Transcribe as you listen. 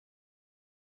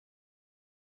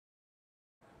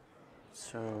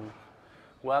So,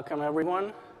 welcome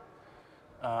everyone.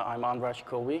 I'm András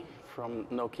Kolbi from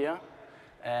Nokia,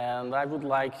 and I would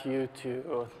like you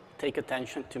to take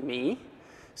attention to me.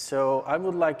 So, I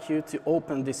would like you to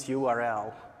open this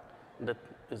URL that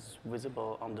is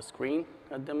visible on the screen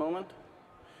at the moment.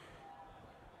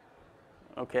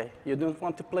 Okay, you don't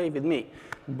want to play with me,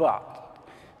 but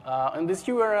in this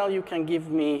URL you can give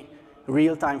me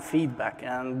real-time feedback,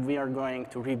 and we are going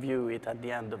to review it at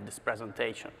the end of this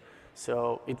presentation.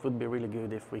 So it would be really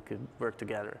good if we could work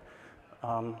together.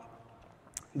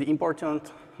 The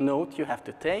important note you have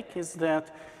to take is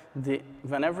that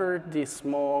whenever the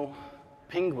small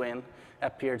penguin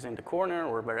appears in the corner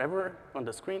or wherever on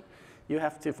the screen, you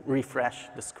have to refresh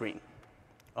the screen.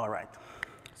 All right,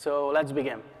 so let's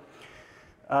begin.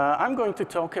 I'm going to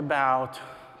talk about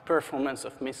performance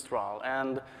of Mistral,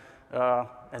 and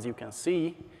as you can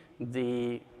see,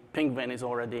 the penguin is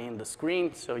already in the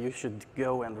screen, so you should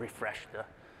go and refresh the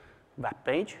web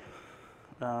page.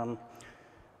 And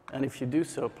if you do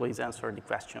so, please answer the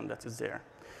question that is there.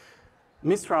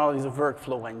 Mistral is a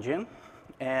workflow engine,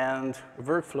 and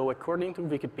workflow, according to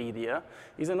Wikipedia,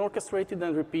 is an orchestrated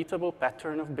and repeatable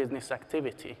pattern of business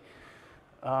activity.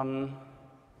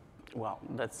 Well,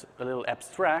 that's a little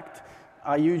abstract.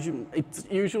 It's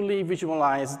usually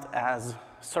visualized as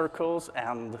circles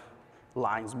and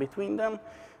lines between them,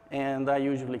 and I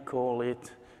usually call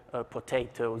it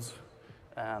potatoes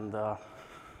and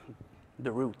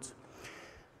the roots.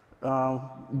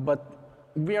 But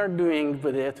we are doing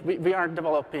with it, we are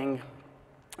developing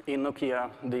in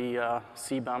Nokia the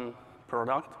CBAM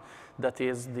product, that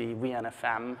is the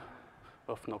VNFM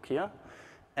of Nokia,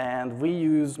 and we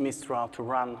use Mistral to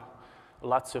run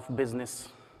lots of business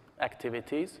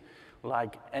activities,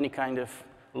 like any kind of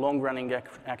long-running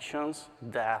actions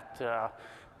that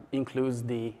includes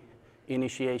the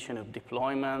initiation of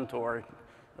deployment or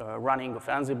running of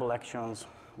Ansible actions,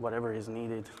 whatever is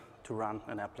needed to run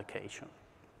an application.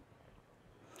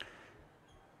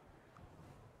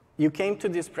 You came to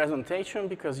this presentation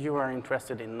because you are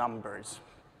interested in numbers.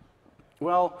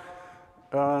 Well,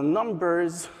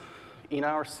 numbers in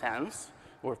our sense,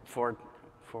 or for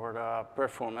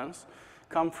performance,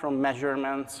 come from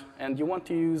measurements, and you want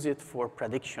to use it for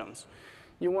predictions.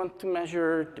 You want to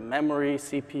measure the memory,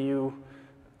 CPU,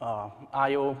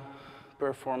 I/O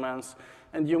performance,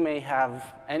 and you may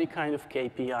have any kind of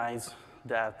KPIs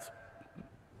that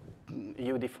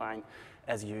you define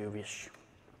as you wish.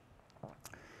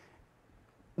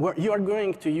 You are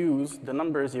going to use the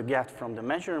numbers you get from the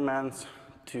measurements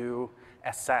to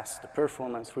assess the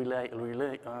performance,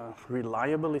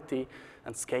 reliability,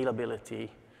 and scalability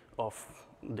of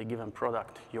the given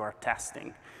product you are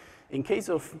testing. In case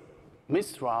of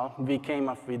Mistral, we came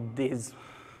up with these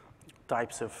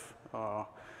types of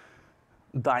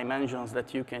dimensions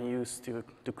that you can use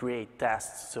to create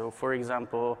tests. So for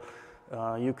example,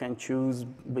 you can choose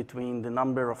between the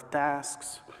number of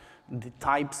tasks, the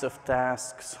types of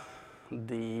tasks,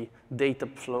 the data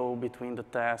flow between the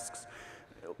tasks,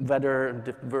 whether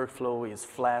the workflow is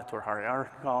flat or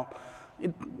hierarchical.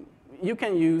 You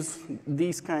can use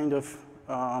these kind of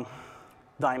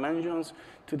dimensions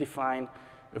to define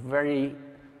a very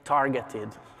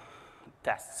targeted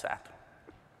test set.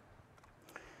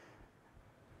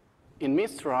 In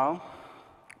Mistral,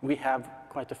 we have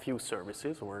quite a few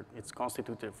services, or it's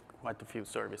constituted of quite a few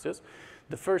services.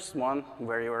 The first one,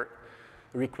 where your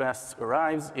request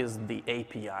arrives, is the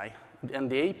API. And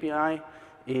the API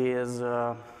is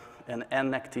an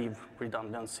inactive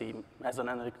redundancy. As an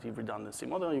inactive redundancy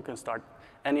model, you can start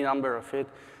any number of it,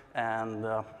 and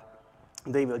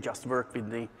they will just work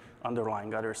with the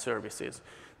underlying other services.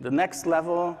 The next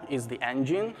level is the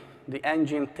engine. The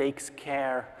engine takes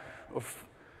care of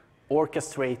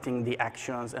orchestrating the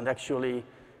actions and actually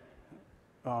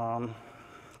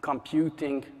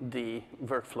computing the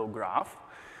workflow graph.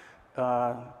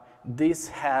 This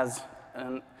has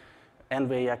an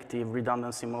NV-active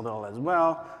redundancy model as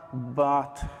well,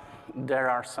 but there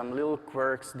are some little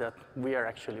quirks that we are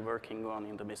actually working on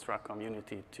in the Mistral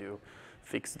community to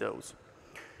fix those.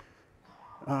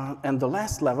 And the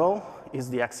last level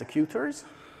is the executors,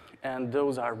 and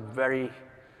those are very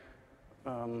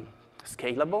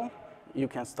scalable. You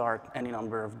can start any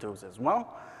number of those as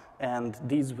well, and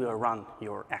these will run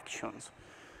your actions.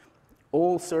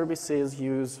 All services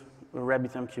use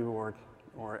RabbitMQ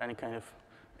or any kind of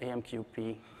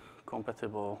AMQP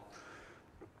compatible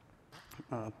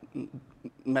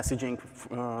messaging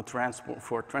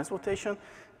for transportation,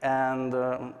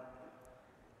 and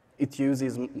it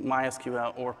uses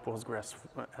MySQL or Postgres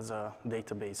as a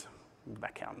database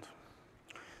backend.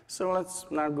 So let's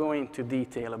now go into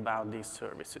detail about these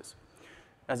services.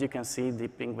 as you can see, the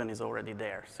penguin is already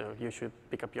there. So you should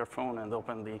pick up your phone and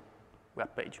open the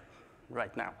web page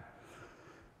right now.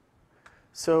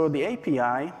 So the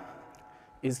API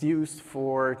is used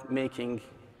for making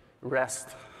REST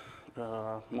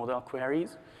model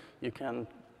queries. You can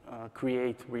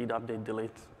create, read, update,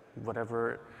 delete,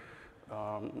 whatever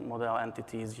model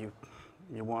entities you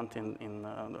want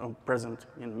present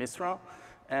in Mistral.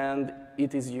 And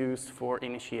it is used for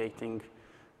initiating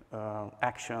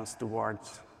actions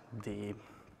towards the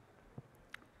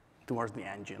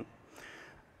engine.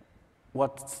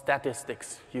 What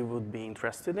statistics you would be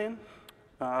interested in?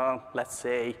 Let's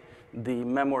say the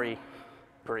memory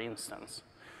per instance.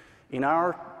 In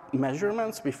our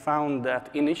measurements, we found that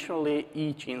initially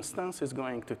each instance is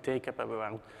going to take up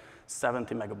around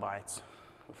 70 megabytes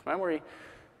of memory,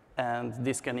 and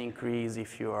this can increase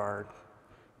if you are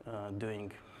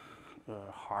doing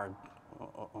hard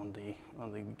on the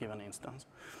given instance.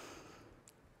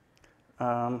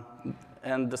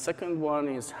 And the second one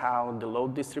is how the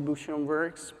load distribution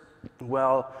works.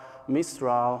 Well,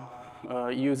 Mistral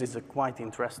uses a quite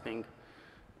interesting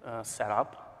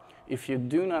setup. If you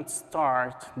do not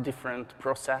start different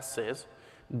processes,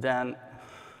 then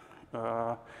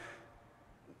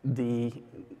the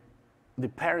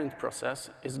parent process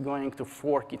is going to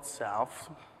fork itself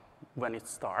when it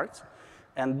starts,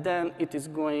 and then it is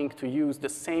going to use the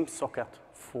same socket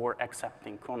for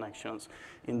accepting connections.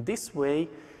 In this way,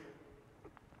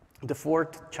 the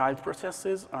forked child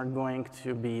processes are going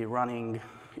to be running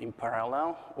in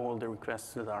parallel all the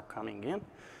requests that are coming in,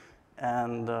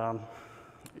 and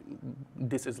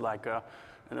this is like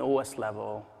an OS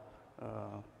level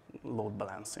load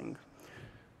balancing.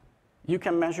 You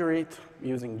can measure it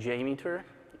using JMeter.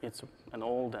 It's an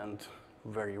old and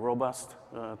very robust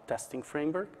testing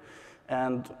framework.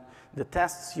 And the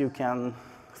tests you can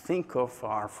think of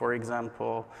are, for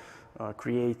example,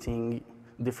 creating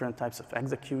different types of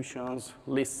executions,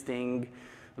 listing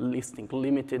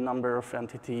limited number of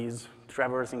entities,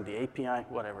 traversing the API,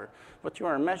 whatever. What you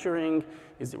are measuring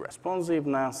is the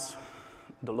responsiveness,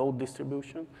 the load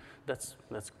distribution. That's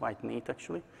quite neat,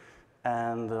 actually.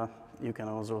 And you can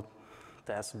also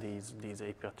test these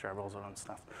API traversal and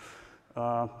stuff.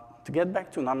 To get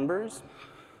back to numbers,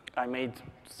 I made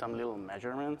some little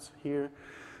measurements here.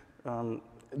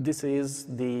 This is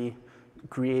the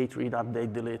create, read,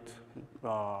 update, delete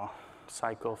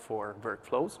cycle for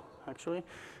workflows, actually.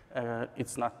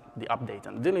 It's not the update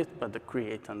and delete, but the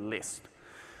create and list.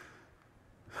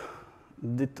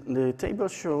 The table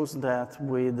shows that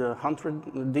with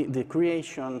the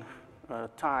creation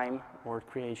time or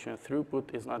creation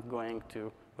throughput is not going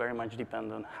to very much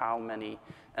depend on how many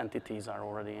entities are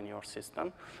already in your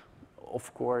system.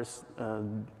 Of course,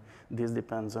 this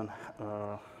depends on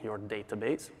your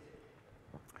database.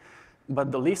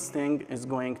 But the listing is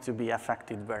going to be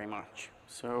affected very much.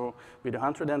 So with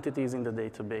 100 entities in the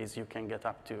database, you can get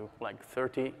up to like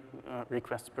 30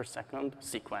 requests per second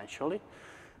sequentially.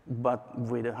 But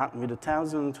with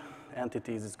 1,000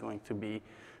 entities, it's going to be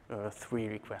 3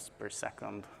 requests per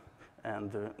second.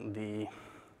 And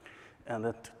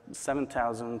at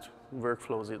 7,000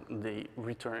 workflows, the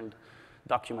returned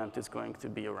document is going to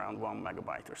be around 1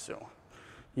 megabyte or so.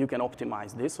 You can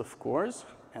optimize this, of course,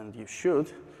 and you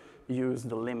should use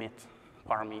the limit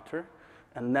parameter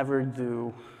and never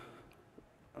do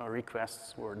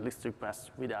requests or list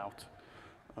requests without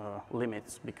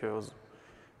limits, because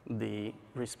the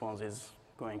response is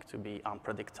going to be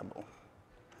unpredictable.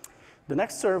 The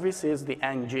next service is the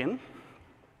engine.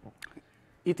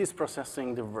 It is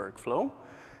processing the workflow,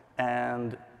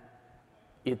 and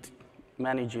it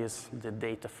manages the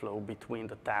data flow between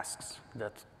the tasks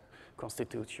that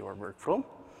constitute your workflow.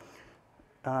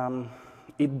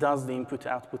 It does the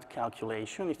input-output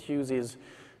calculation. It uses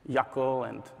YACL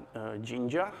and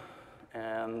Jinja,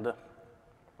 and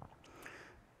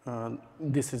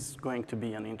this is going to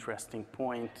be an interesting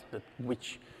point, that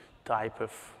which type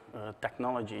of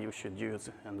technology you should use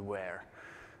and where.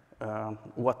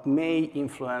 What may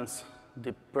influence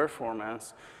the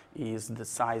performance is the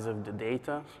size of the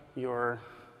data you're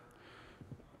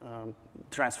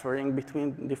transferring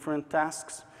between different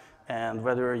tasks, and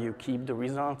whether you keep the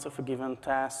results of a given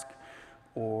task,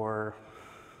 or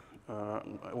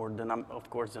of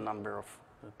course, the number of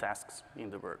tasks in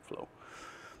the workflow.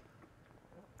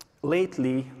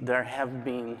 Lately, there have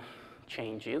been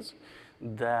changes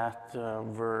that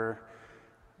were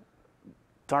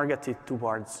targeted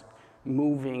towards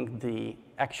moving the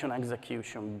action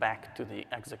execution back to the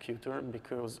executor,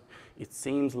 because it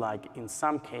seems like in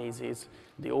some cases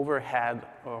the overhead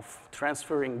of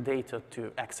transferring data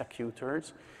to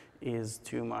executors is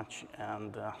too much,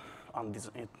 and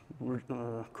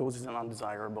causes an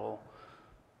undesirable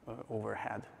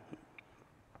overhead.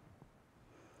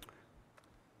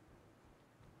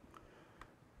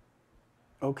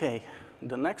 Okay,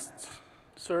 the next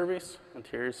service, and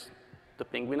here's the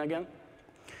penguin again.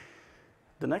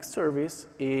 The next service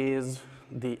is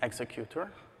the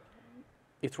executor.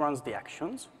 It runs the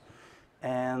actions,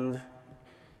 and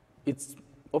it's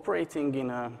operating in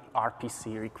a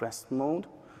RPC request mode.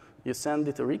 You send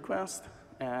it a request,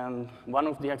 and one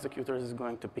of the executors is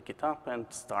going to pick it up and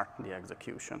start the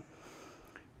execution.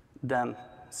 Then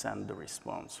send the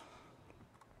response.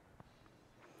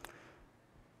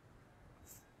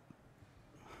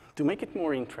 To make it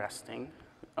more interesting,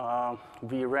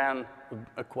 we ran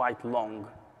a quite long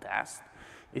test.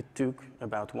 It took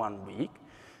about 1 week.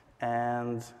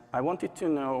 And I wanted to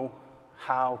know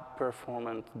how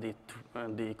performant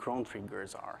the cron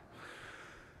triggers are.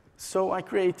 So I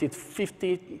created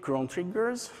 50 cron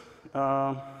triggers.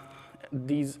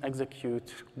 These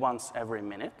execute once every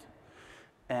minute.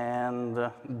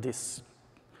 And this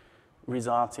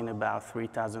results in about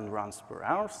 3,000 runs per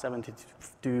hour,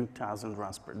 72,000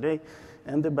 runs per day,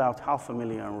 and about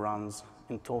 500,000 runs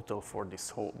in total for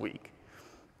this whole week.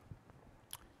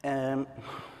 To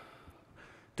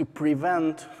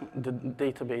prevent the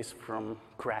database from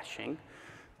crashing,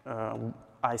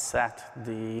 I set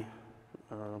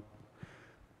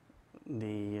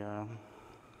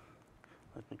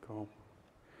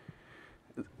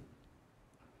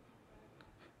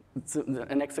it's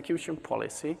an execution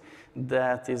policy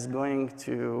that is going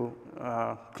to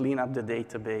clean up the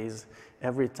database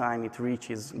every time it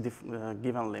reaches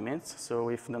given limits. So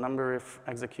if the number of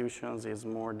executions is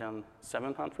more than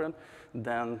 700,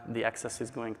 then the access is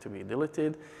going to be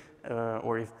deleted.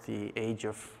 Or if the age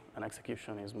of an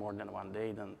execution is more than 1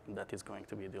 day, then that is going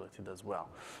to be deleted as well.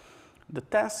 The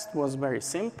test was very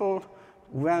simple.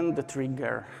 When the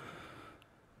trigger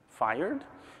fired,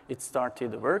 it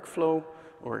started a workflow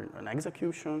or an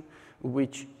execution,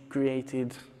 which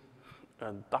created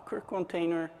a Docker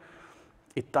container.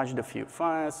 It touched a few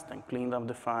files, then cleaned up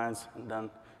the files, and then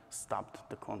stopped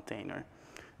the container.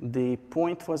 The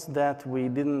point was that we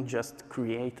didn't just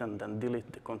create and then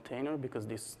delete the container, because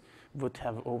this would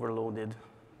have overloaded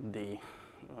the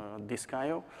disk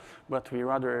I/O, but we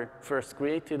rather first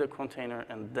created a container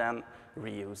and then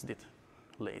reused it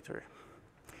later.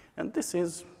 And this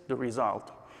is the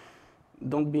result.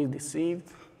 Don't be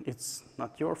deceived, it's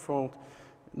not your fault.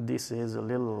 This is a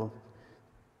little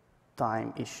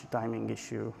timing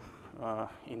issue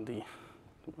in the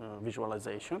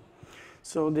visualization.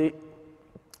 So the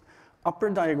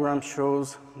upper diagram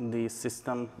shows the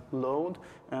system load,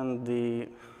 and the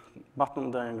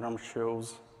bottom diagram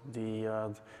shows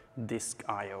the disk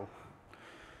I/O.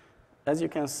 As you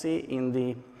can see in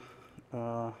the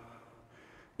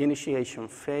initiation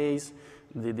phase,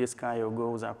 the disk I/O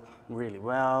goes up really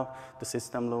well. The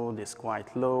system load is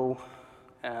quite low.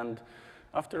 And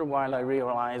after a while, I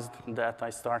realized that I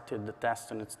started the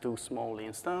test and it's too small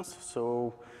instance.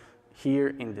 So here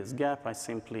in this gap, I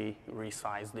simply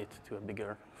resized it to a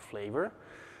bigger flavor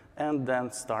and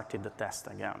then started the test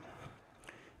again.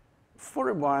 For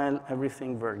a while,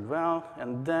 everything worked well,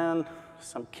 and then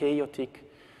some chaotic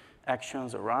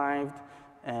actions arrived,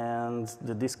 and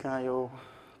the disk I/O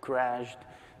crashed.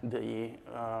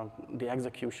 The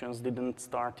executions didn't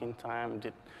start in time.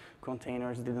 The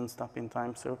containers didn't stop in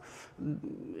time. So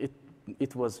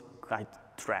it was quite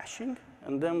trashing.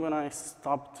 And then when I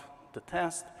stopped the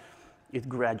test, it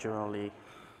gradually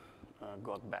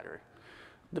got better.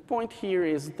 The point here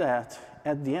is that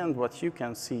at the end, what you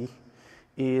can see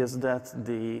is that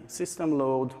the system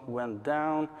load went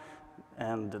down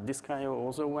and the disk I/O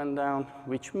also went down,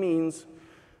 which means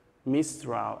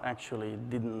Mistral actually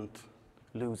didn't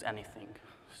lose anything.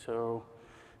 So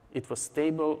it was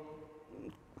stable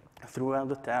throughout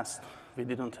the test. We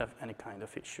didn't have any kind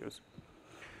of issues.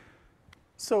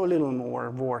 So a little more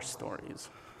war stories.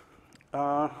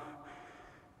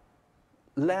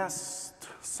 Last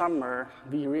summer,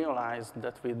 we realized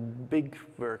that with big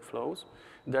workflows,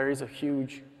 there is a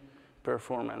huge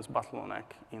performance bottleneck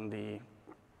in the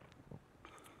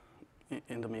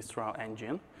Mistral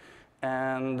engine.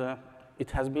 And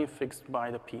it has been fixed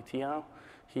by the PTL.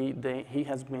 He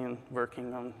has been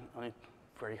working on it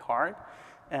very hard.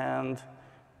 And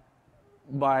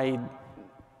by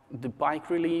the bike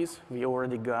release, we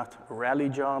already got a rally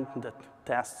job that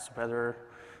tests whether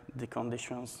the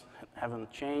conditions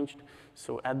haven't changed.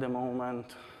 So at the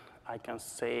moment, I can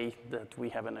say that we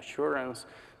have an assurance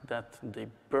that the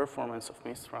performance of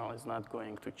Mistral is not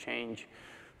going to change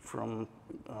from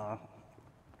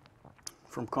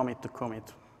commit to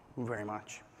commit very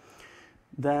much.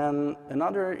 Then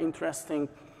another interesting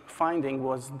finding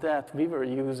was that we were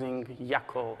using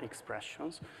YACL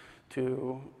expressions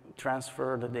to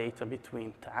transfer the data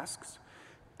between tasks.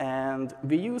 And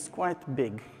we used quite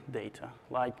big data,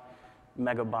 like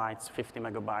megabytes, 50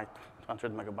 megabytes,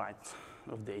 100 megabytes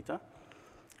of data.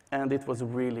 And it was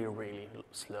really, really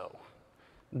slow.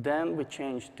 Then we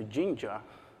changed to Jinja,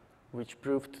 which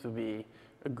proved to be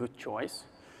a good choice,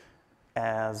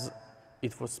 as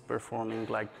it was performing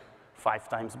like 5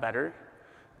 times better.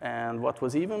 And what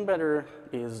was even better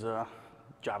is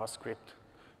JavaScript,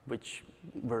 which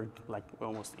worked like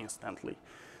almost instantly.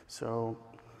 So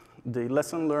the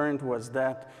lesson learned was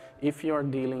that if you're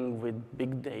dealing with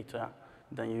big data,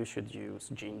 then you should use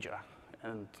Jinja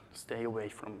and stay away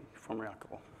from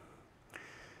YACL.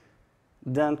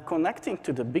 Then connecting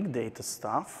to the big data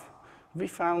stuff, we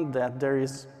found that there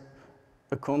is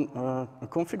a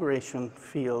configuration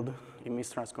field in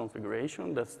Mistral's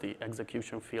configuration. That's the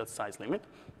execution field size limit.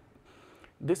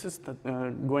 This is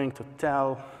going to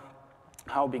tell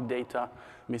how big data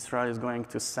Mistral is going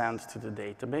to send to the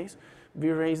database. We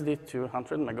raised it to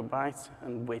 100 megabytes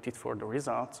and waited for the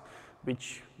results,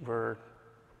 which were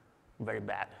very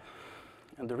bad.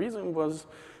 And the reason was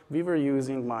we were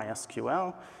using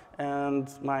MySQL, and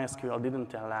MySQL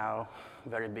didn't allow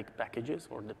very big packages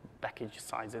or the package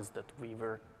sizes that we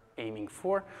were aiming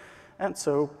for. And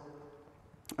so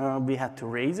we had to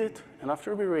raise it, and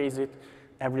after we raised it,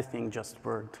 everything just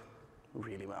worked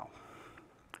really well.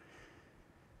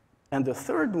 And the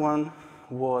third one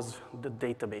was the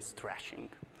database trashing.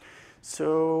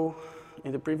 So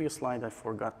in the previous slide, I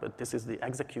forgot, but this is the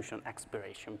execution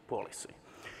expiration policy.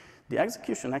 The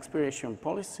execution expiration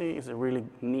policy is a really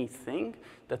neat thing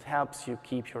that helps you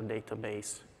keep your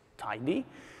database tidy.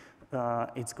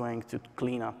 It's going to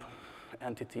clean up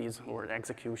entities or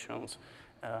executions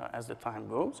as the time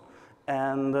goes.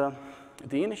 And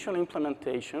the initial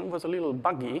implementation was a little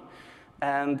buggy,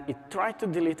 and it tried to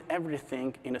delete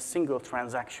everything in a single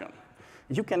transaction.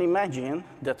 You can imagine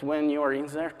that when you're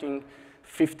inserting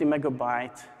 50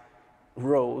 megabyte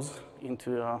rows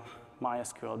into a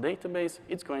MySQL database,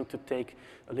 it's going to take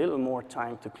a little more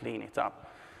time to clean it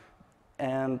up.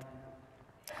 And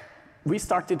we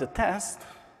started a test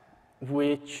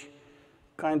which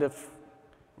kind of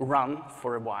ran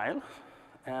for a while,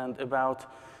 and about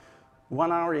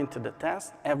 1 hour into the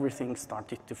test, everything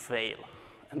started to fail.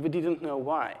 And we didn't know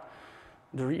why.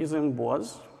 The reason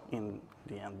was, in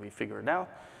the end we figured out,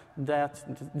 that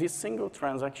this single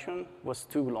transaction was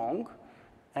too long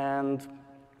and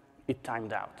it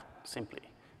timed out, simply.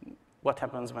 What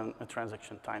happens when a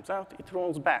transaction times out? It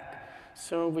rolls back.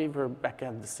 So we were back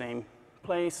at the same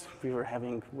place. We were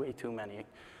having way too many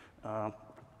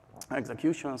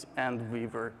executions, and we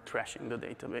were trashing the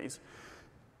database.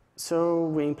 So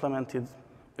we implemented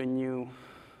a new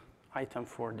item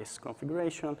for this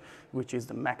configuration, which is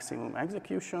the maximum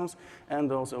executions,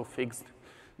 and also fixed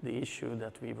the issue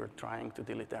that we were trying to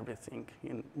delete everything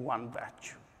in one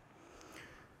batch.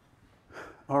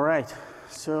 All right,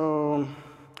 so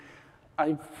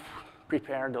I've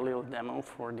prepared a little demo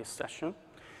for this session,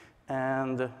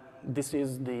 and this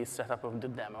is the setup of the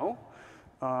demo.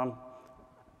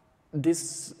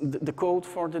 The code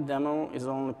for the demo is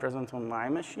only present on my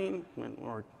machine,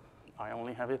 or I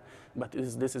only have it, but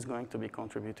this is going to be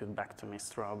contributed back to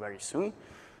Mistral very soon.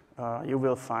 You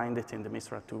will find it in the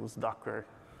Mistral Tools Docker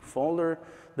folder.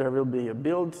 There will be a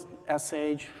build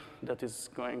sh that is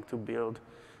going to build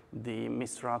the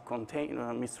Mistral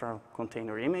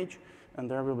container image, and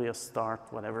there will be a start,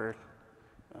 whatever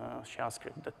shell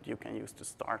script that you can use to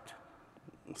start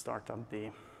up the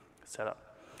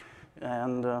setup.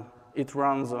 And it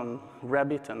runs on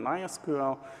Rabbit and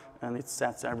MySQL, and it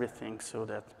sets everything so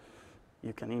that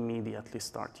you can immediately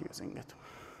start using it.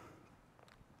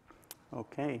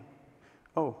 Okay.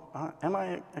 Oh, am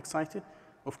I excited?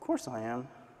 Of course I am.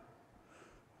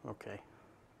 Okay.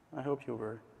 I hope you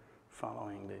were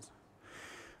following this.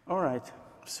 All right.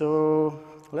 So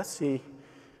let's see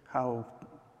how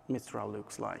Mistral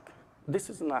looks like. This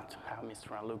is not how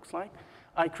Mistral looks like.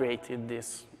 I created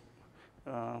this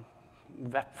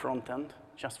web frontend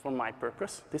just for my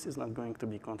purpose. This is not going to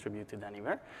be contributed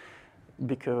anywhere,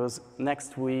 because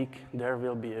next week there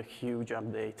will be a huge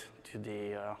update to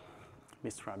the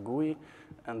Mistral GUI,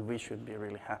 and we should be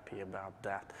really happy about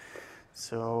that.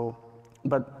 So,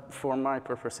 but for my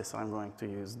purposes, I'm going to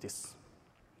use this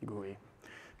GUI.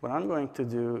 What I'm going to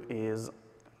do is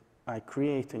I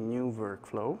create a new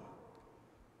workflow,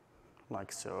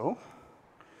 like so.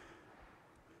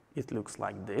 It looks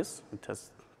like this. It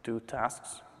has 2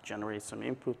 tasks, generate some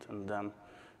input, and then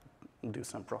do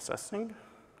some processing.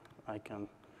 I can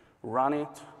run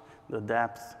it. the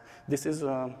depth. This is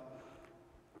a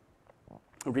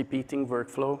repeating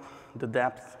workflow. The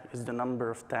depth is the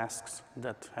number of tasks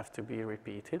that have to be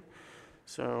repeated.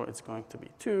 So it's going to be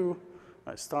 2.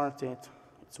 I start it,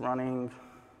 it's running,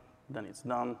 then it's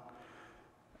done.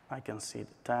 I can see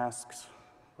the tasks,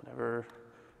 whatever,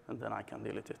 and then I can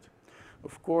delete it.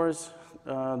 Of course,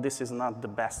 this is not the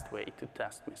best way to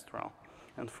test Mistral.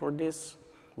 And for this,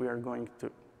 we are going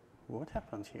to, what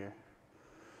happened here?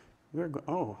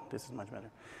 Oh, this is much better.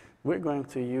 We're going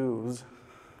to use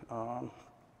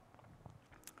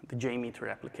the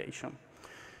JMeter application.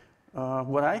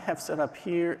 What I have set up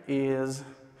here is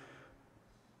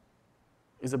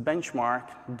a benchmark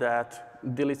that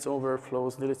deletes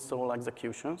overflows, deletes all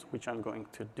executions, which I'm going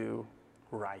to do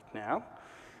right now.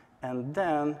 And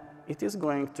then it is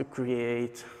going to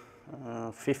create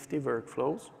 50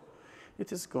 workflows.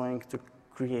 It is going to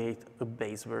create a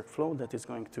base workflow that is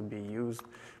going to be used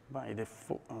by the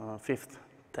 5th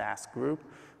task group,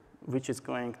 which is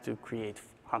going to create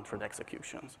 100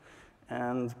 executions.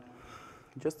 And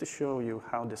just to show you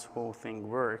how this whole thing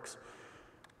works,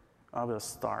 I will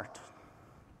start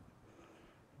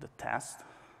the test.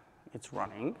 It's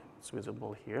running, it's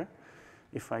visible here.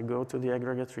 If I go to the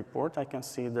aggregate report, I can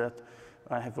see that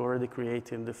I have already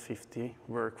created the 50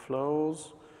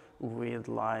 workflows with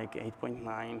like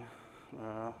 8.9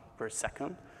 per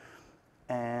second.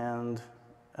 And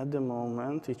at the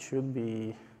moment, it should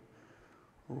be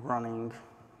running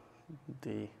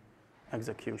the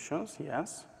executions,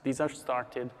 yes. These are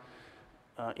started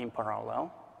in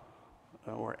parallel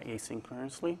or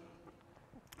asynchronously.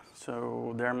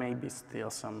 So there may be still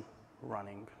some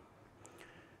running.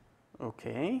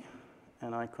 Okay,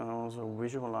 and I can also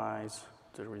visualize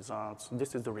the results.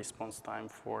 This is the response time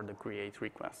for the create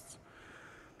requests.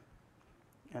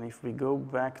 And if we go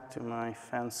back to my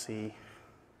fancy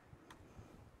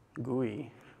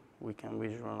GUI, we can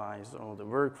visualize all the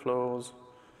workflows,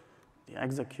 the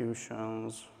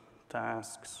executions,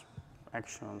 tasks,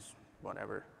 actions,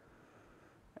 whatever.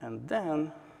 And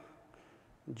then,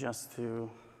 just to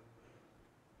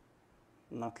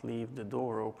not leave the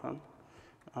door open,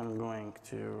 I'm going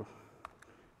to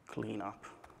clean up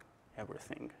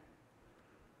everything.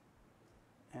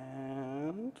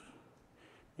 And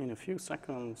in a few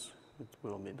seconds, it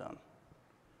will be done.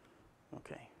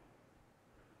 Okay.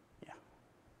 Yeah.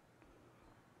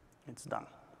 It's done.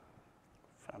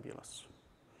 Fabulous.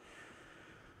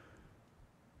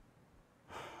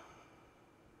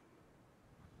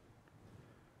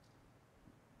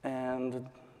 And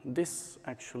this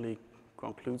actually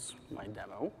concludes my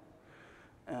demo.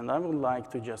 And I would like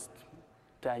to just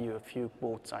tell you a few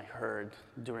quotes I heard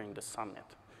during the summit,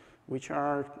 which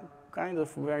are kind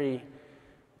of very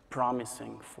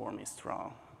promising for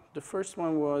Mistral. The first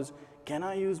one was, can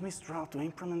I use Mistral to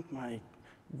implement my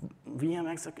VM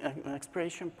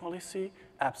expiration policy?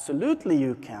 Absolutely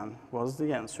you can, was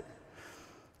the answer.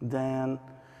 Then,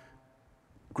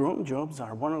 cron jobs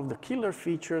are one of the killer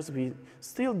features we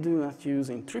still do not use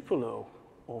in OOO.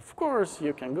 Of course,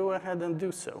 you can go ahead and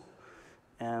do so.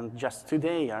 And just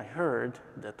today, I heard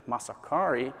that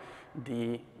Masakari,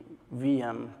 the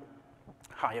VM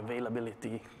high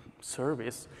availability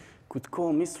service, could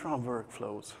call Mistral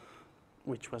workflows,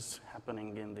 which was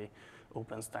happening in the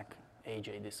OpenStack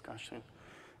AJ discussion.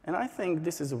 And I think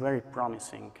this is a very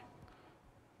promising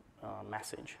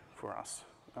message for us.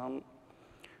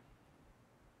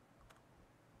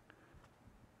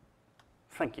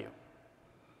 Thank you.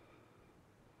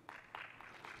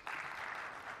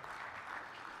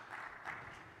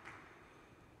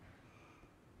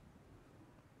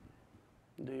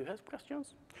 Do you have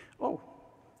questions? Oh,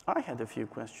 I had a few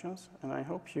questions, and I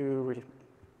hope you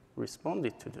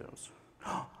responded to those.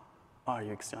 Are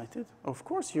you excited? Of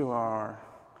course you are.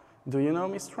 Do you know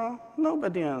Mistral?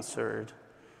 Nobody answered.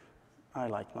 I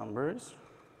like numbers.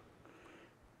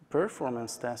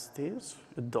 Performance test is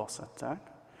a DOS attack.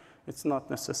 It's not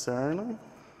necessarily.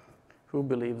 Who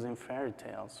believes in fairy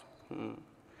tales?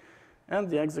 And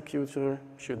the executor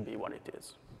should be what it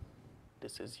is.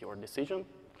 This is your decision.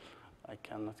 I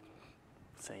cannot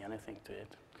say anything to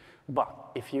it.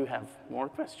 But if you have more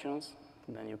questions,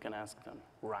 then you can ask them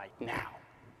right now.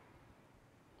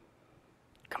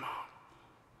 Come on.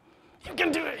 You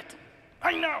can do it.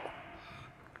 I know.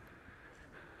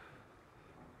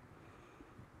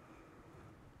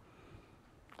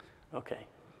 Okay.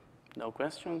 No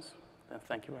questions? Then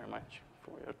thank you very much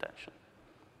for your attention.